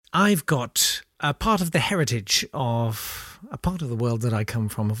I've got a part of the heritage of a part of the world that I come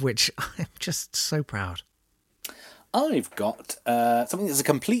from, of which I'm just so proud. I've got something that's a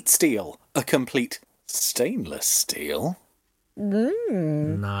complete steal. A complete stainless steel.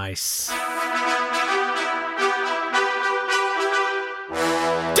 Nice.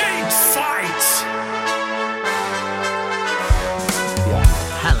 Date fight! Yeah.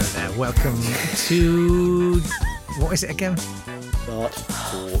 Hello there. Welcome to... What is it again?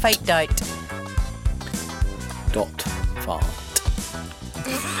 Fate date. Fart.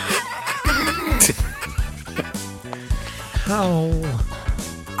 Oh,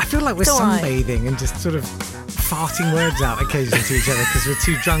 I feel like we're It's all right. sunbathing and just sort of farting words out occasionally to each other because we're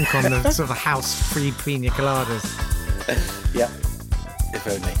too drunk on the sort of house-free pina coladas. Yeah. If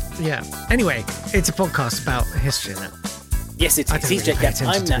only. Yeah. Anyway, it's a podcast about history now. Yes, it's I don't He's really pay Jack. I'm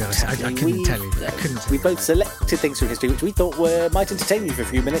attention, to be Natt. honest. I couldn't tell you. I couldn't tell We you. both selected things from history which we thought might entertain you for a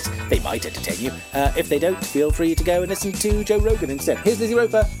few minutes. They might entertain you. If they don't, feel free to go and listen to Joe Rogan instead. Here's Lizzie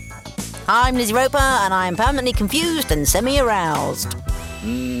Roper. I'm Lizzie Roper, and I'm permanently confused and semi-aroused.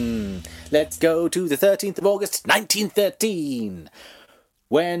 Let's go to the 13th of August, 1913,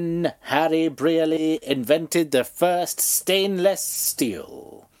 when Harry Brearley invented the first stainless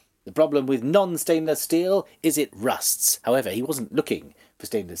steel. The problem with non-stainless steel is it rusts. However, he wasn't looking for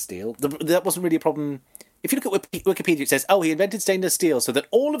stainless steel. That wasn't really a problem. If you look at Wikipedia, it says, he invented stainless steel so that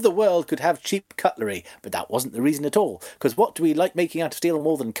all of the world could have cheap cutlery. But that wasn't the reason at all. Because what do we like making out of steel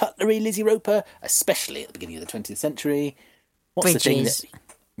more than cutlery, Lizzie Roper? Especially at the beginning of the 20th century. What's Bridges. the thing that...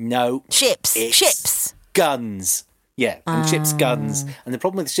 No. Ships. It's Ships. Guns. Yeah, and ships' guns. And the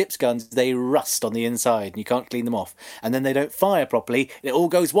problem with ships' guns, they rust on the inside and you can't clean them off. And then they don't fire properly, it all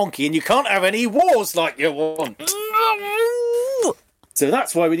goes wonky and you can't have any wars like you want. So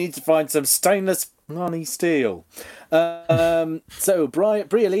that's why we need to find some stainless bloody steel. So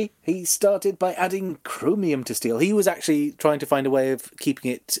Brearley, he started by adding chromium to steel. He was actually trying to find a way of keeping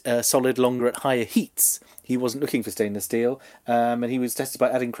it solid longer at higher heats. He wasn't looking for stainless steel, and he was tested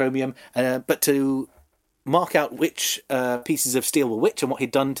by adding chromium. But to mark out which pieces of steel were which and what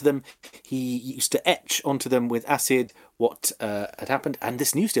he'd done to them, he used to etch onto them with acid what had happened. And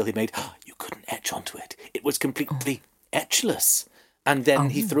this new steel he made, you couldn't etch onto it. It was completely etchless. And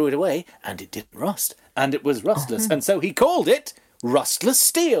then he threw it away, and it didn't rust. And it was rustless. And so he called it rustless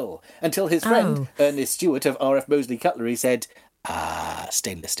steel, until his friend, Ernest Stewart of R.F. Moseley Cutlery, said,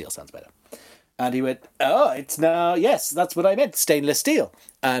 stainless steel sounds better. And he went, it's now, yes, that's what I meant, stainless steel.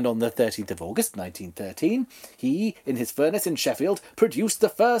 And on the 13th of August, 1913, he, in his furnace in Sheffield, produced the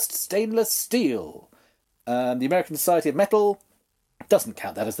first stainless steel. The American Society of Metal doesn't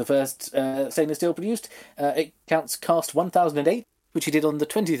count that as the first stainless steel produced. It counts cast 1008, which he did on the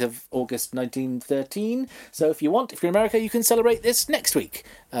 20th of August 1913. So if you're in America, you can celebrate this next week.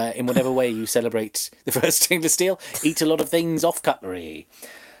 In whatever way you celebrate the first stainless steel. Eat a lot of things off cutlery.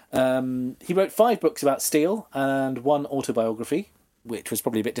 He wrote 5 books about steel and 1 autobiography, which was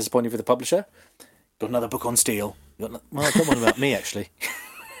probably a bit disappointing for the publisher. Got another book on steel. Well, I've got one about me, actually.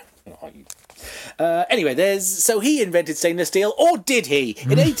 Anyway, so he invented stainless steel, or did he?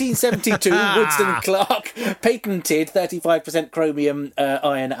 In 1872, Woodston Clark patented 35% chromium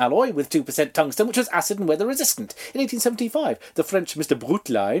iron alloy with 2% tungsten, which was acid and weather resistant. In 1875, the French Mr.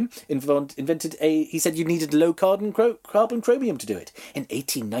 Brutlein invented he said you needed low carbon chromium to do it. In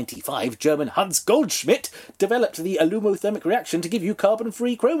 1895, German Hans Goldschmidt developed the alumothermic reaction to give you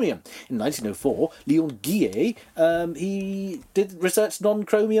carbon-free chromium. In 1904, Leon Guillet, he did research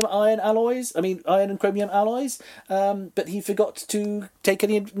non-chromium iron and chromium alloys, but he forgot to take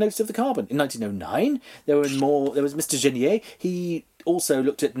any notice of the carbon. In 1909, there was Mr. Genier. He also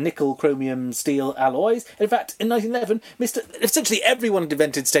looked at nickel, chromium, steel alloys. In fact, in 1911, essentially everyone had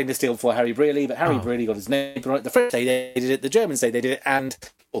invented stainless steel before Harry Brearley, but Harry Brearley got his name right. The French say they did it, the Germans say they did it, and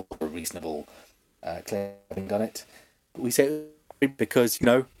all for a reasonable claim having done it. We say it because,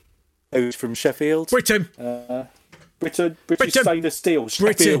 those from Sheffield. Britain. British stainless steel.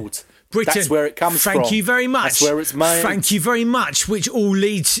 Sheffield. Britain. That's where it comes from. Thank you very much. That's where it's made. Thank you very much, which all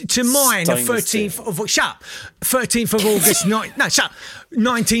leads to mine. The 13th of August,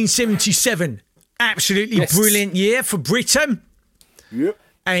 1977. Absolutely brilliant year for Britain. Yep.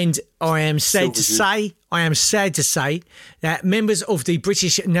 And I am sad to say that members of the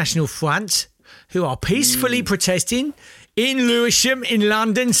British National Front, who are peacefully protesting in Lewisham, in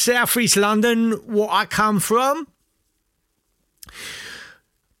London, South East London, what I come from,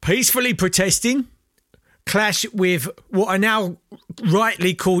 peacefully protesting, clash with what are now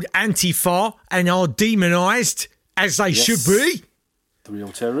rightly called Antifa and are demonised, as they should be. The real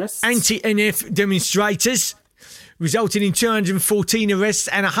terrorists. Anti-NF demonstrators resulting in 214 arrests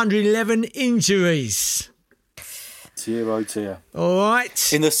and 111 injuries. Dear, oh dear. All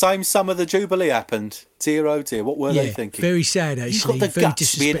right. In the same summer the Jubilee happened. Dear, oh dear. What were they thinking? Very sad, actually. You've got the very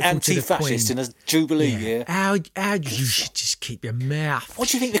guts to be an anti-fascist in a Jubilee year. How you should just keep your mouth. What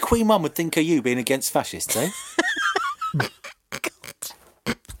do you think the Queen Mum would think of you being against fascists, eh?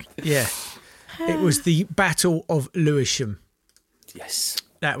 Yeah. It was the Battle of Lewisham. Yes.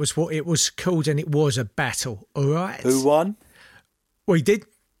 That was what it was called, and it was a battle, all right? Who won? We did.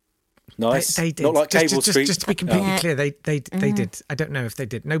 Nice. They did. Not like Cable Street. Just to be completely clear, they did. I don't know if they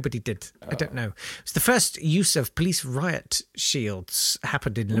did. Nobody did. I don't know. It's the first use of police riot shields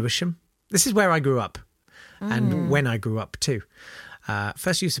happened in Lewisham. This is where I grew up, and when I grew up too.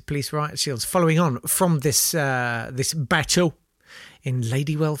 First use of police riot shields, following on from this this battle in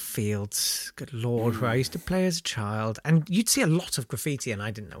Ladywell Fields. Good Lord, where I used to play as a child, and you'd see a lot of graffiti, and I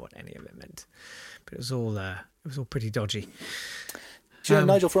didn't know what any of it meant, but it was all pretty dodgy. Do you know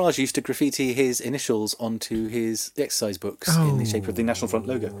Nigel Farage used to graffiti his initials onto his exercise books in the shape of the National Front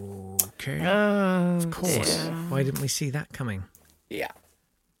logo? Okay. Of course. Why didn't we see that coming? Yeah.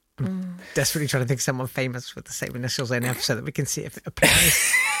 I'm desperately trying to think of someone famous with the same initials in so that we can see if it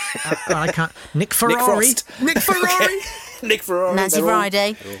applies. I can't. Nick Ferrari. Nick Ferrari. Nick Ferrari. Nancy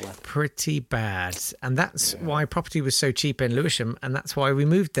Friday. Pretty bad. And that's why property was so cheap in Lewisham, and that's why we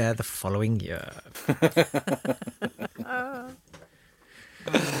moved there the following year.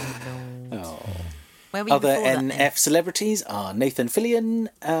 Other NF celebrities are Nathan Fillion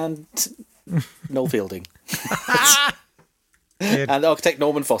and Noel Fielding. And architect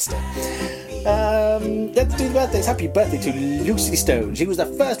Norman Foster. Let's do the birthdays. Happy birthday to Lucy Stone. She was the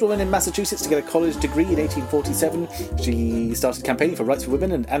first woman in Massachusetts to get a college degree in 1847. She started campaigning for rights for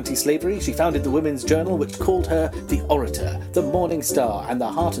women and anti-slavery. She founded the Women's Journal, which called her the Orator, the Morning Star, and the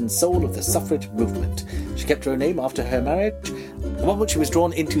heart and soul of the suffrage movement. She kept her own name after her marriage. At one point she was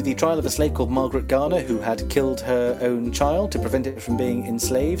drawn into the trial of a slave called Margaret Garner, who had killed her own child to prevent it from being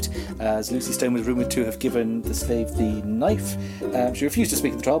enslaved, as Lucy Stone was rumoured to have given the slave the knife. She refused to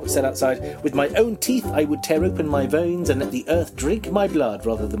speak at the trial, but said outside, "With my own teeth I would tear open my veins and let the earth drink my blood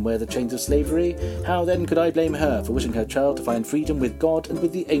rather than wear the chains of slavery. How then could I blame her for wishing her child to find freedom with God and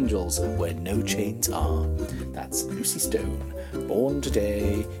with the angels, where no chains are?" That's Lucy Stone, born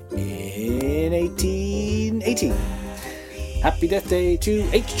today in 1880. Happy birthday to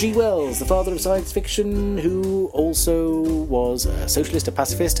H.G. Wells, the father of science fiction, who also was a socialist, a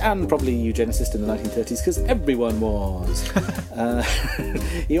pacifist, and probably a eugenicist in the 1930s, because everyone was.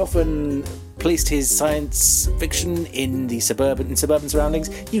 He often placed his science fiction in the suburban surroundings,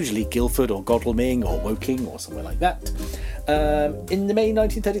 usually Guildford or Godalming or Woking or somewhere like that. In the May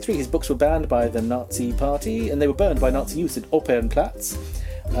 1933, his books were banned by the Nazi Party, and they were burned by Nazi youth at Opernplatz.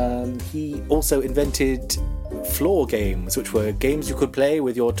 He also invented floor games, which were games you could play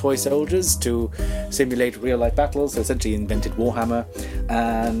with your toy soldiers to simulate real-life battles, so essentially invented Warhammer.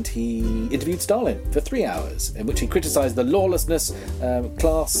 And he interviewed Stalin for 3 hours, in which he criticised the lawlessness,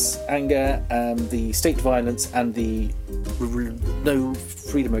 class anger, the state violence, and the no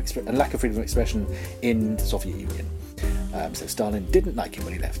freedom of and lack of freedom of expression in the Soviet Union. So Stalin didn't like him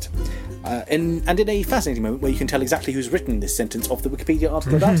when he left. And in a fascinating moment where you can tell exactly who's written this sentence off the Wikipedia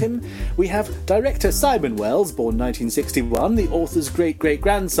article about him, we have director Simon Wells, born 1961. The author's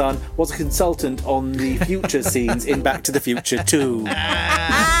great-great-grandson was a consultant on the future scenes in Back to the Future 2.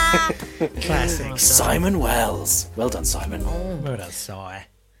 Classic. Simon Wells. Well done, Simon. Well done, Si.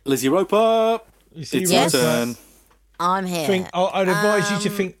 Lizzie Roper, You see it's Roper? your turn. I'm here. I'd advise you to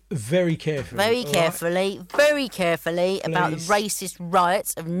think very carefully. Very all carefully about the Please. racist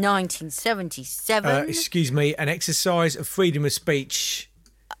riots of 1977. Excuse me, an exercise of freedom of speech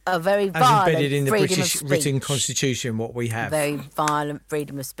a very as violent embedded in the freedom British of speech. written constitution, what we have. Very violent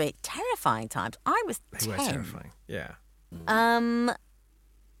freedom of speech. Terrifying times. I was They 10. were terrifying. Yeah.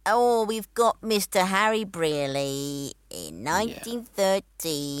 We've got Mr. Harry Brearley in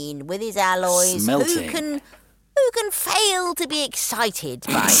 1913 with his alloys. Smelting. Who can fail to be excited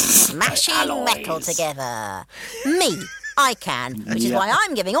by smashing metal together? Me. I can, which is why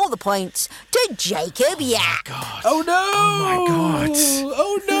I'm giving all the points to Jacob Yapp. Oh no! Oh my God.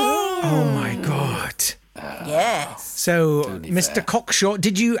 Oh no! Oh my God. Yes. So, Totally Mr. fair.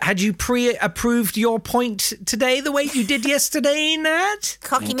 Cockshaw, had you pre-approved your point today the way you did yesterday, Nat?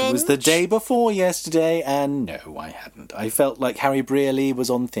 Cocky It was the day before yesterday, and no, I hadn't. I felt like Harry Brearley was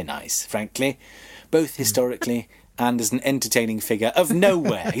on thin ice, frankly, both historically and as an entertaining figure of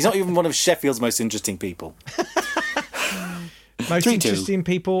nowhere. He's not even one of Sheffield's most interesting people. Most 3-2. interesting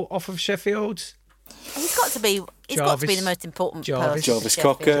people off of Sheffield. He's got to be. He's got to be Jarvis. the most important Jarvis. person. Jarvis for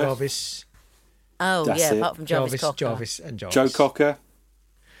Sheffield. Cocker. Jarvis. Oh, That's yeah, it. apart from Jarvis Cocker. Jarvis and Jarvis. Joe Cocker.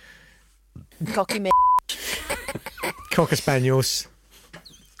 Cocky me. Cocker Spaniels.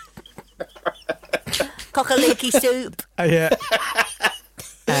 Cocker-leaky soup. Yeah.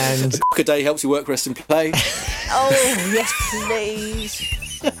 And Cocker Day helps you work, rest and play. Oh, yes,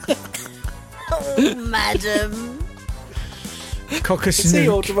 please. Oh, madam. Cocker See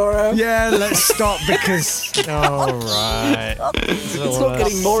you all Snook. tomorrow. Yeah, let's stop because. All right. It's not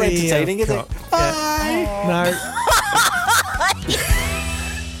getting more entertaining, is it? Yeah. No.